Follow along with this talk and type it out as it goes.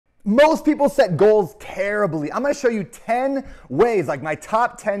Most people set goals terribly. I'm going to show you 10 ways, like my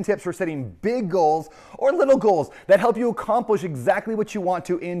top 10 tips for setting big goals or little goals that help you accomplish exactly what you want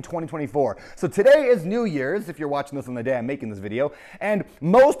to in 2024. So today is New Year's, if you're watching this on the day I'm making this video, and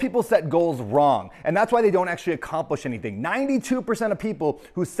most people set goals wrong, and that's why they don't actually accomplish anything. 92% of people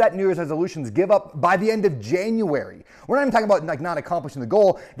who set New Year's resolutions give up by the end of January. We're not even talking about like not accomplishing the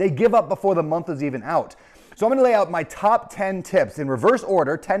goal. They give up before the month is even out. So I'm going to lay out my top 10 tips in reverse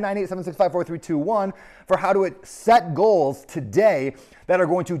order, 10, 9, 8, 7, 6, 5, 4, 3, 2, 1, for how to set goals today that are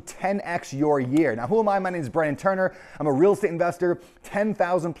going to 10x your year. Now, who am I? My name is Brian Turner. I'm a real estate investor,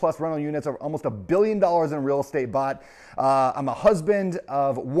 10,000 plus rental units, almost $1 billion in real estate bought. I'm a husband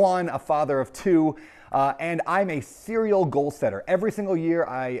of one, a father of two. And I'm a serial goal setter. Every single year,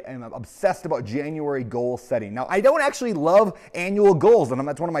 I am obsessed about January goal setting. Now, I don't actually love annual goals, and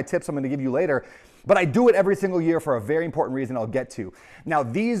that's one of my tips I'm going to give you later. But I do it every single year for a very important reason I'll get to. Now,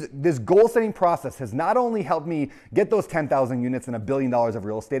 this goal setting process has not only helped me get those 10,000 units and $1 billion of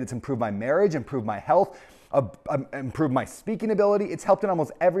real estate, it's improved my marriage, improved my health, improved my speaking ability. It's helped in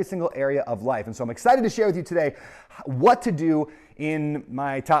almost every single area of life. And so I'm excited to share with you today what to do in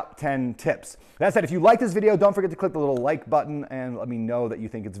my top 10 tips. That said, if you like this video, don't forget to click the little like button and let me know that you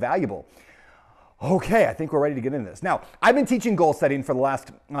think it's valuable. Okay, I think we're ready to get into this. Now, I've been teaching goal setting for the last,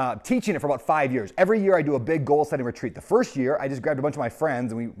 teaching it for about 5 years. Every year I do a big goal setting retreat. The first year, I just grabbed a bunch of my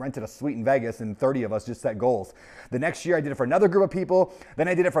friends and we rented a suite in Vegas and 30 of us just set goals. The next year I did it for another group of people. Then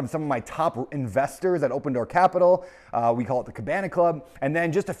I did it from some of my top investors at Open Door Capital. We call it the Cabana Club. And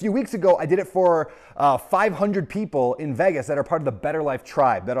then just a few weeks ago, I did it for 500 people in Vegas that are part of the Better Life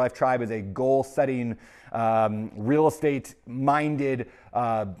Tribe. Better Life Tribe is a goal setting, real estate minded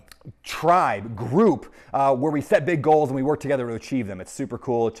tribe group where we set big goals and we work together to achieve them. It's super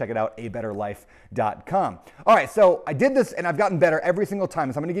cool. Check it out, abetterlife.com. All right, so I did this and I've gotten better every single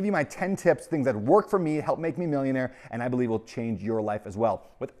time. So I'm going to give you my 10 tips, things that work for me, help make me a millionaire, and I believe will change your life as well.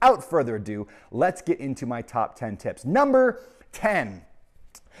 Without further ado, let's get into my top 10 tips. Number 10,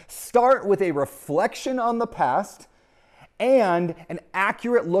 start with a reflection on the past and an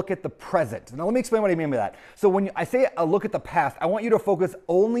accurate look at the present. Now let me explain what I mean by that. So when I say a look at the past, I want you to focus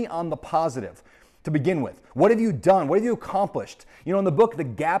only on the positive to begin with. What have you done? What have you accomplished? You know, in the book, The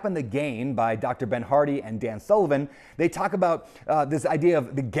Gap and the Gain by Dr. Ben Hardy and Dan Sullivan, they talk about this idea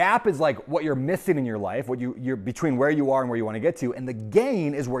of the gap is like what you're missing in your life, what you're between where you are and where you want to get to, and the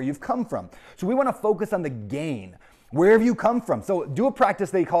gain is where you've come from. So we want to focus on the gain. Where have you come from? So do a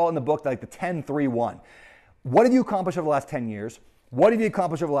practice they call in the book like the 10-3-1. What have you accomplished over the last 10 years? What have you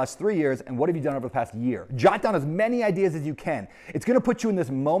accomplished over the last 3 years? And what have you done over the past year? Jot down as many ideas as you can. It's going to put you in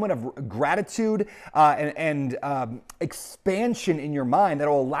this moment of gratitude and expansion in your mind that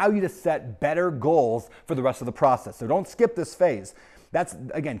will allow you to set better goals for the rest of the process. So don't skip this phase. That's,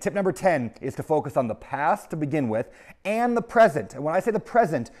 again, tip number 10 is to focus on the past to begin with and the present. And when I say the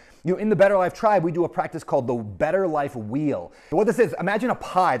present, you know, in the Better Life Tribe, we do a practice called the Better Life Wheel. So what this is, imagine a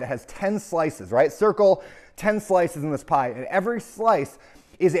pie that has 10 slices, right? Circle 10 slices in this pie, and every slice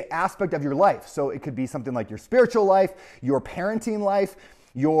is an aspect of your life. So it could be something like your spiritual life, your parenting life,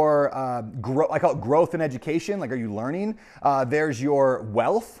 your, I call it growth and education, like are you learning? There's your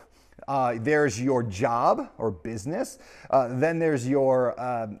wealth. There's your job or business. Then there's your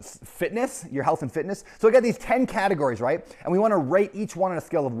fitness, your health and fitness. So we got these 10 categories, right? And we want to rate each one on a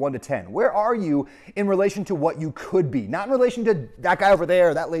scale of 1 to 10. Where are you in relation to what you could be? Not in relation to that guy over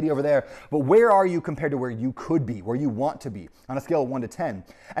there, that lady over there, but where are you compared to where you could be, where you want to be on a scale of 1 to 10?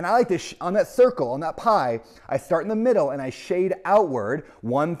 And I like this, on that circle, on that pie, I start in the middle and I shade outward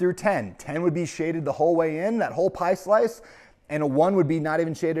 1 through 10. 10 would be shaded the whole way in, that whole pie slice. And a 1 would be not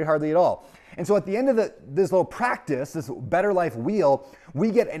even shaded hardly at all. And so at the end of this little practice, this Better Life Wheel,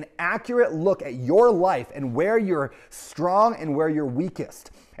 we get an accurate look at your life and where you're strong and where you're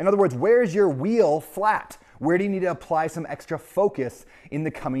weakest. In other words, where's your wheel flat? Where do you need to apply some extra focus in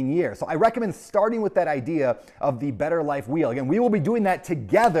the coming year? So I recommend starting with that idea of the Better Life Wheel. Again, we will be doing that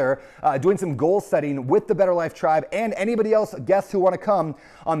together, doing some goal setting with the Better Life Tribe and anybody else, guests who want to come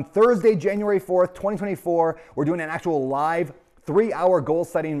on Thursday, January 4th, 2024. We're doing an actual live 3-hour goal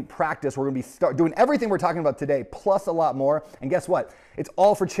setting practice. We're going to be doing everything we're talking about today, plus a lot more. And guess what? It's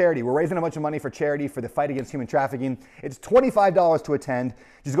all for charity. We're raising a bunch of money for charity for the fight against human trafficking. It's $25 to attend.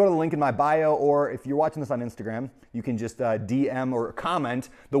 Just go to the link in my bio, or if you're watching this on Instagram, you can just DM or comment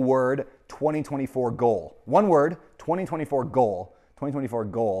the word 2024 goal. One word, 2024 goal. 2024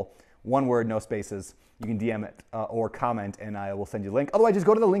 goal. One word, no spaces. You can DM it or comment, and I will send you a link. Otherwise, just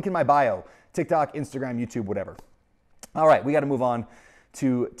go to the link in my bio. TikTok, Instagram, YouTube, whatever. All right, we got to move on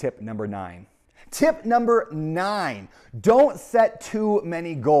to tip number 9. Tip number 9, don't set too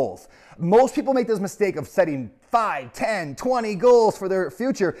many goals. Most people make this mistake of setting 5, 10, 20 goals for their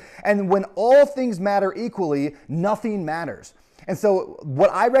future, and when all things matter equally, nothing matters. And so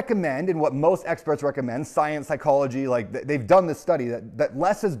what I recommend and what most experts recommend, science, psychology, like they've done this study that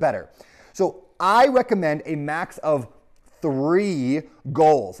less is better. So I recommend a max of 3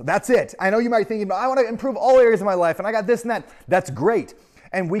 goals. That's it. I know you might be thinking, I want to improve all areas of my life and I got this and that. That's great.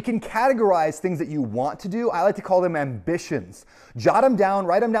 And we can categorize things that you want to do. I like to call them ambitions. Jot them down,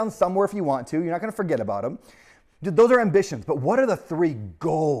 write them down somewhere if you want to. You're not going to forget about them. Those are ambitions. But what are the 3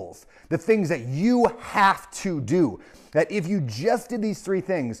 goals? The things that you have to do. That if you just did these 3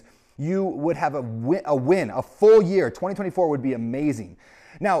 things, you would have a win, a full year. 2024 would be amazing.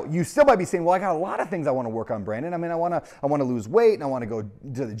 Now, you still might be saying, well, I got a lot of things I want to work on, Brandon. I mean, I want to lose weight, and I want to go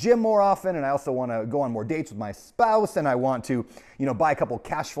to the gym more often, and I also want to go on more dates with my spouse, and I want to, buy a couple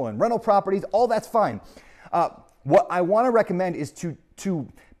cash flow and rental properties. All that's fine. What I want to recommend is to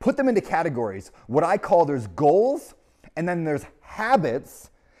put them into categories. What I call there's goals, and then there's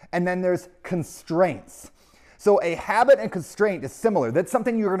habits, and then there's constraints. So a habit and constraint is similar. That's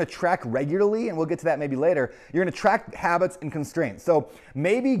something you're going to track regularly, and we'll get to that maybe later. You're going to track habits and constraints. So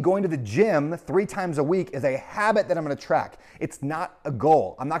maybe going to the gym 3 times a week is a habit that I'm going to track. It's not a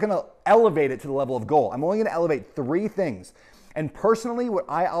goal. I'm not going to elevate it to the level of goal. I'm only going to elevate 3 things. And personally, what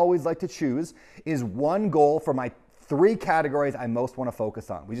I always like to choose is 1 goal for my 3 categories I most want to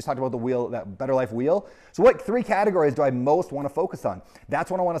focus on. We just talked about the wheel, that Better Life wheel. So what 3 categories do I most want to focus on? That's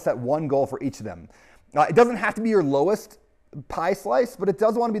when I want to set 1 goal for each of them. It doesn't have to be your lowest pie slice, but it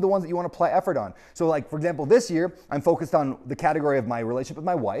does want to be the ones that you want to apply effort on. So like, for example, this year, I'm focused on the category of my relationship with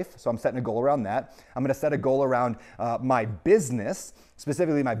my wife. So I'm setting a goal around that. I'm going to set a goal around my business,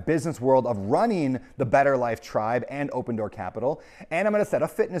 specifically my business world of running the Better Life Tribe and Open Door Capital. And I'm going to set a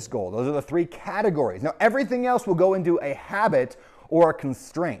fitness goal. Those are the 3 categories. Now, everything else will go into a habit or a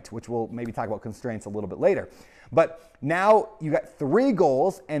constraint, which we'll maybe talk about constraints a little bit later. But now you got 3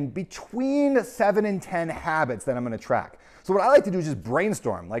 goals and between 7 and 10 habits that I'm going to track. So what I like to do is just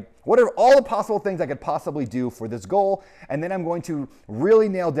brainstorm, like what are all the possible things I could possibly do for this goal? And then I'm going to really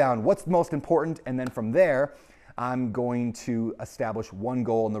nail down what's most important. And then from there, I'm going to establish 1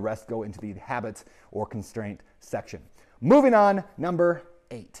 goal and the rest go into the habits or constraint section. Moving on, number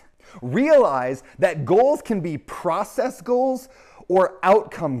 8. Realize that goals can be process goals or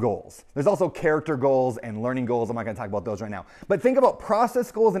outcome goals. There's also character goals and learning goals. I'm not going to talk about those right now. But think about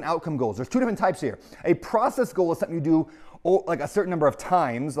process goals and outcome goals. There's 2 different types here. A process goal is something you do like a certain number of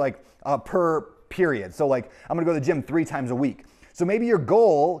times, like per period. So like I'm going to go to the gym 3 times a week. So maybe your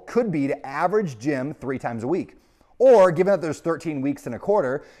goal could be to average gym 3 times a week. Or given that there's 13 weeks in a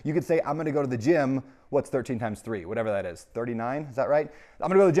quarter, you could say I'm going to go to the gym, what's 13 times 3? Whatever that is, 39, is that right? I'm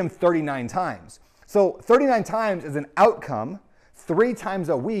going to go to the gym 39 times. So 39 times is an outcome. 3 times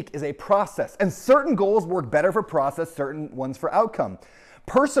a week is a process. And certain goals work better for process, certain ones for outcome.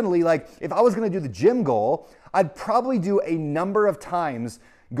 Personally, like if I was going to do the gym goal, I'd probably do a number of times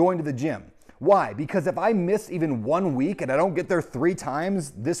going to the gym. Why? Because if I miss even 1 week and I don't get there 3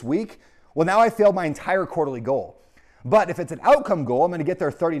 times this week, well, now I failed my entire quarterly goal. But if it's an outcome goal, I'm going to get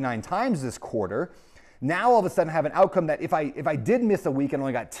there 39 times this quarter. Now all of a sudden I have an outcome that if I did miss a week and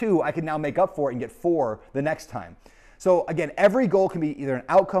only got 2, I can now make up for it and get 4 the next time. So again, every goal can be either an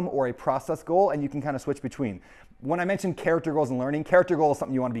outcome or a process goal, and you can kind of switch between. When I mentioned character goals and learning, character goal is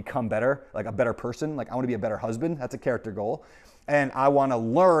something you want to become better, like a better person. Like I want to be a better husband. That's a character goal. And I want to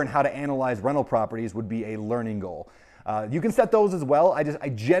learn how to analyze rental properties would be a learning goal. You can set those as well. I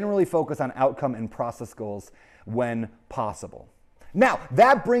generally focus on outcome and process goals when possible. Now,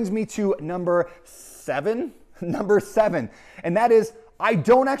 that brings me to number 7, and that is I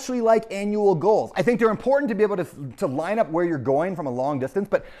don't actually like annual goals. I think they're important to be able to line up where you're going from a long distance,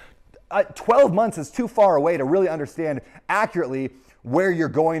 but 12 months is too far away to really understand accurately where you're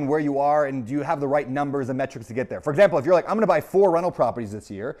going, where you are, and do you have the right numbers and metrics to get there. For example, if you're like, I'm going to buy 4 rental properties this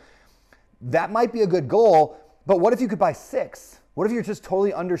year, that might be a good goal, but what if you could buy 6? What if you're just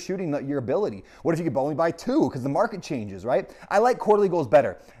totally undershooting your ability? What if you could only buy 2 because the market changes, right? I like quarterly goals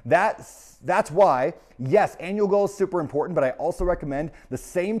better. That's why, yes, annual goals super important, but I also recommend the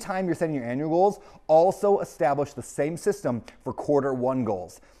same time you're setting your annual goals, also establish the same system for quarter 1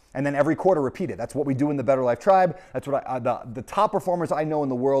 goals. And then every quarter repeat it. That's what we do in the Better Life Tribe. That's what the top performers I know in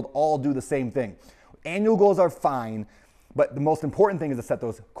the world all do the same thing. Annual goals are fine, but the most important thing is to set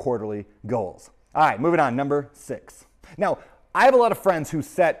those quarterly goals. All right, moving on, number 6. Now, I have a lot of friends who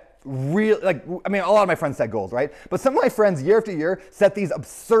set a lot of my friends set goals, right? But some of my friends year after year set these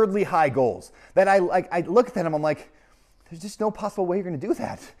absurdly high goals that I look at them, I'm like, there's just no possible way you're going to do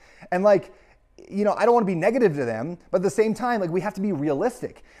that. And like, I don't want to be negative to them, but at the same time, like, we have to be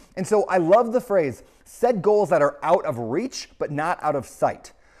realistic. And so I love the phrase, set goals that are out of reach, but not out of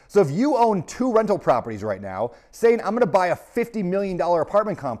sight. So if you own 2 rental properties right now, saying I'm going to buy a $50 million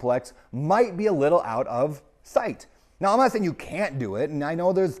apartment complex might be a little out of sight. Now, I'm not saying you can't do it, and I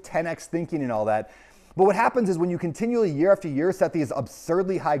know there's 10x thinking and all that, but what happens is when you continually year after year set these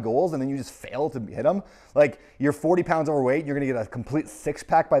absurdly high goals and then you just fail to hit them, like you're 40 pounds overweight, you're going to get a complete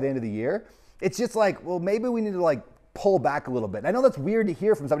 6-pack by the end of the year. It's just like, well, maybe we need to like pull back a little bit. And I know that's weird to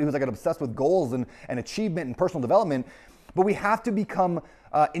hear from somebody who's like obsessed with goals and achievement and personal development, but we have to become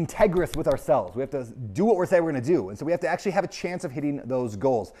integrous with ourselves. We have to do what we're saying we're going to do. And so we have to actually have a chance of hitting those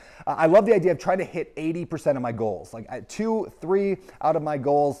goals. I love the idea of trying to hit 80% of my goals. Like 2, 3 out of my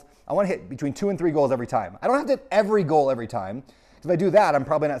goals, I want to hit between 2 and 3 goals every time. I don't have to hit every goal every time. If I do that, I'm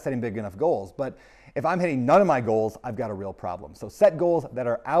probably not setting big enough goals. But if I'm hitting none of my goals, I've got a real problem. So set goals that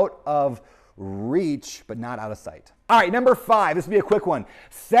are out of reach, but not out of sight. All right, number 5, this will be a quick one.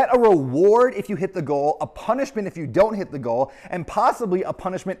 Set a reward if you hit the goal, a punishment if you don't hit the goal, and possibly a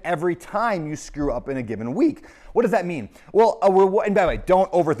punishment every time you screw up in a given week. What does that mean? Well, a reward, and by the way, don't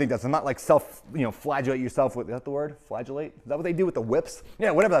overthink this. I'm not like flagellate yourself with, is that the word? Flagellate? Is that what they do with the whips?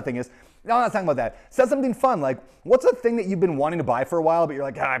 Yeah, whatever that thing is. No, I'm not talking about that. Set something fun, like what's a thing that you've been wanting to buy for a while, but you're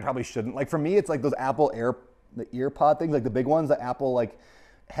like, I probably shouldn't. Like for me, it's like those Apple the EarPod things, like the big ones, the Apple like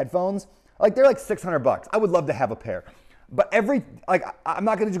headphones. Like they're like $600. I would love to have a pair. But I'm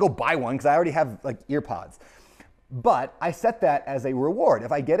not gonna just go buy one because I already have like EarPods. But I set that as a reward.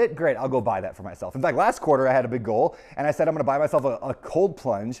 If I get it, great, I'll go buy that for myself. In fact, last quarter I had a big goal and I said I'm gonna buy myself a cold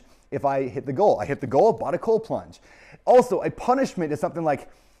plunge if I hit the goal. I hit the goal, bought a cold plunge. Also, a punishment is something like,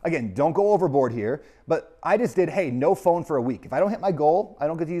 again, don't go overboard here, but I just did, hey, no phone for a week. If I don't hit my goal, I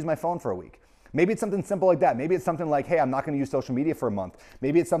don't get to use my phone for a week. Maybe it's something simple like that. Maybe it's something like, hey, I'm not going to use social media for a month.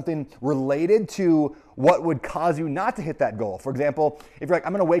 Maybe it's something related to what would cause you not to hit that goal. For example, if you're like,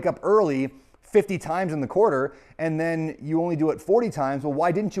 I'm going to wake up early 50 times in the quarter, and then you only do it 40 times, well,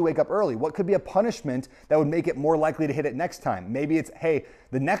 why didn't you wake up early? What could be a punishment that would make it more likely to hit it next time? Maybe it's, hey,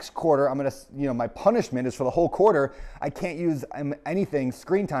 the next quarter, I'm going to, my punishment is for the whole quarter, I can't use anything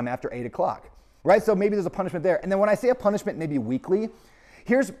screen time after 8 o'clock, right? So maybe there's a punishment there. And then when I say a punishment, maybe weekly,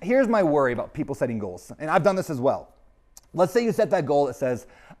 Here's my worry about people setting goals, and I've done this as well. Let's say you set that goal that says,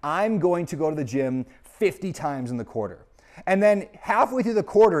 I'm going to go to the gym 50 times in the quarter. And then halfway through the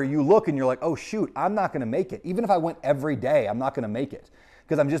quarter, you look and you're like, oh shoot, I'm not gonna make it. Even if I went every day, I'm not gonna make it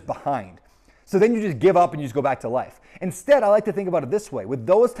because I'm just behind. So then you just give up and you just go back to life. Instead, I like to think about it this way. With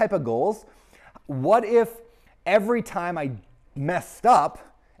those type of goals, what if every time I messed up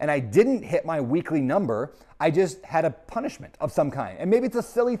and I didn't hit my weekly number, I just had a punishment of some kind. And maybe it's a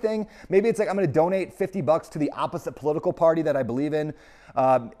silly thing. Maybe it's like I'm gonna donate $50 to the opposite political party that I believe in.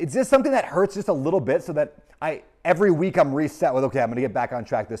 It's just something that hurts just a little bit so that every week I'm reset with, okay, I'm gonna get back on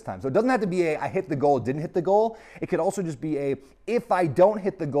track this time. So it doesn't have to be I hit the goal, didn't hit the goal. It could also just be if I don't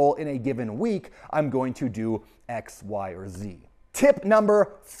hit the goal in a given week, I'm going to do X, Y, or Z. Tip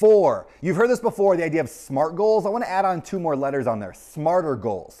number 4. You've heard this before, the idea of SMART goals. I want to add on 2 more letters on there, smarter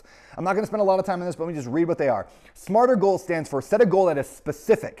goals. I'm not going to spend a lot of time on this, but let me just read what they are. Smarter goals stands for set a goal that is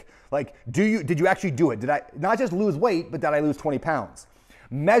specific. Like, did you actually do it? Did I not just lose weight, but did I lose 20 pounds?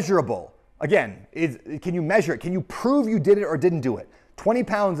 Measurable. Again, can you measure it? Can you prove you did it or didn't do it? 20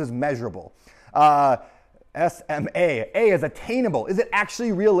 pounds is measurable. SMA. A is attainable. Is it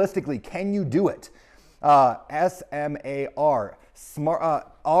actually realistically? Can you do it? SMAR. Smart.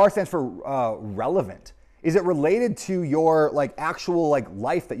 R stands for relevant. Is it related to your actual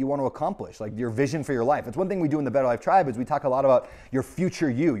life that you want to accomplish, like your vision for your life? It's one thing we do in the Better Life Tribe is we talk a lot about your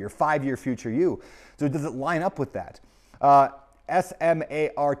future you, your 5-year future you. So does it line up with that?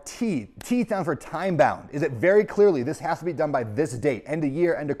 SMART. T stands for time bound. Is it very clearly this has to be done by this date, end of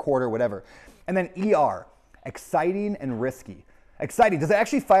year, end of quarter, whatever. And then ER, exciting and risky. Exciting, does it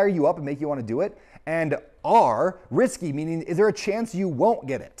actually fire you up and make you want to do it? And R, risky, meaning is there a chance you won't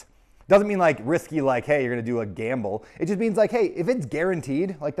get it? Doesn't mean risky, hey, you're gonna do a gamble. It just means hey, if it's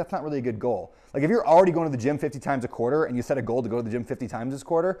guaranteed, that's not really a good goal. If you're already going to the gym 50 times a quarter and you set a goal to go to the gym 50 times this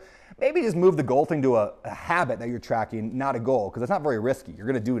quarter, maybe just move the goal thing to a habit that you're tracking, not a goal, because it's not very risky. You're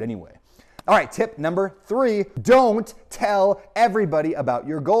gonna do it anyway. All right, tip number 3, don't tell everybody about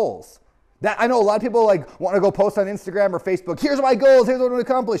your goals. I know a lot of people want to go post on Instagram or Facebook, here's my goals, here's what I'm going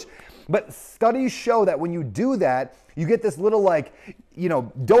to accomplish. But studies show that when you do that, you get this little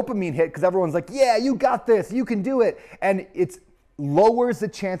dopamine hit because everyone's like, yeah, you got this, you can do it. And it lowers the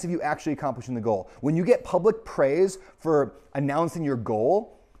chance of you actually accomplishing the goal. When you get public praise for announcing your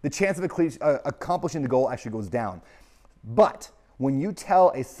goal, the chance of accomplishing the goal actually goes down. But when you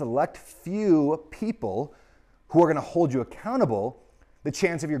tell a select few people who are going to hold you accountable, the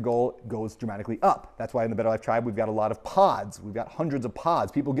chance of your goal goes dramatically up. That's why in the Better Life Tribe, we've got a lot of pods. We've got hundreds of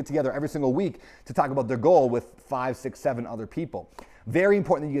pods. People get together every single week to talk about their goal with 5, 6, 7 other people. Very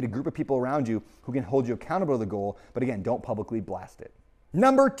important that you get a group of people around you who can hold you accountable to the goal, but again, don't publicly blast it.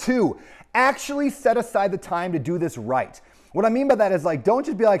 Number 2, actually set aside the time to do this right. What I mean by that is like, don't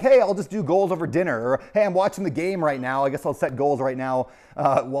just be like, hey, I'll just do goals over dinner, or hey, I'm watching the game right now, I guess I'll set goals right now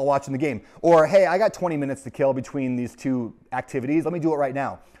while watching the game. Or hey, I got 20 minutes to kill between these 2 activities, let me do it right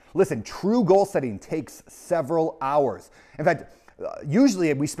now. Listen, true goal setting takes several hours. In fact,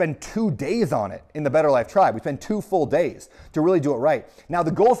 usually we spend 2 days on it in the Better Life Tribe. We spend 2 full days to really do it right. Now,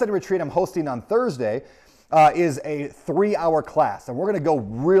 the goal setting retreat I'm hosting on Thursday is a 3-hour class, and we're gonna go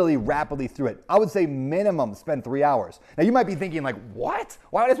really rapidly through it. I would say minimum spend 3 hours. Now you might be thinking like, what?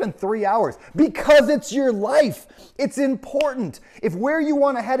 Why would I spend 3 hours? Because it's your life. It's important. If where you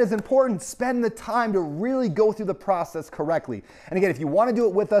wanna head is important, spend the time to really go through the process correctly. And again, if you wanna do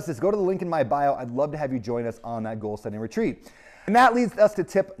it with us, just go to the link in my bio. I'd love to have you join us on that goal setting retreat. And that leads us to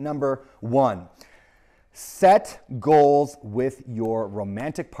tip number 1. Set goals with your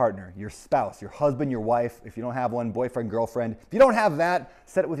romantic partner, your spouse, your husband, your wife. If you don't have one, boyfriend, girlfriend. If you don't have that,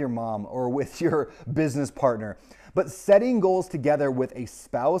 set it with your mom or with your business partner. But setting goals together with a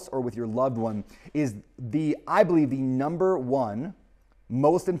spouse or with your loved one is I believe, the number 1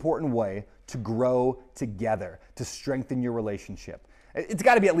 most important way to grow together, to strengthen your relationship. It's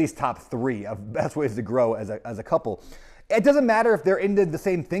got to be at least top 3 of best ways to grow as a couple. It doesn't matter if they're into the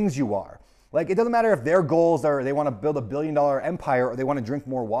same things you are. Like, it doesn't matter if their goals are they want to build a $1 billion empire or they want to drink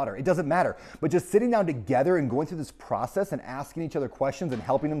more water. It doesn't matter. But just sitting down together and going through this process and asking each other questions and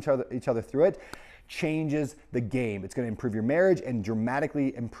helping each other through it changes the game. It's going to improve your marriage and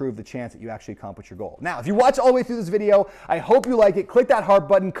dramatically improve the chance that you actually accomplish your goal. Now, if you watch all the way through this video, I hope you like it. Click that heart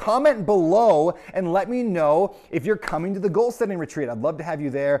button, comment below, and let me know if you're coming to the goal setting retreat. I'd love to have you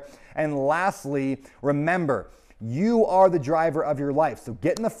there. And lastly, remember, you are the driver of your life. So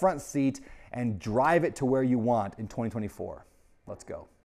get in the front seat and drive it to where you want in 2024. Let's go.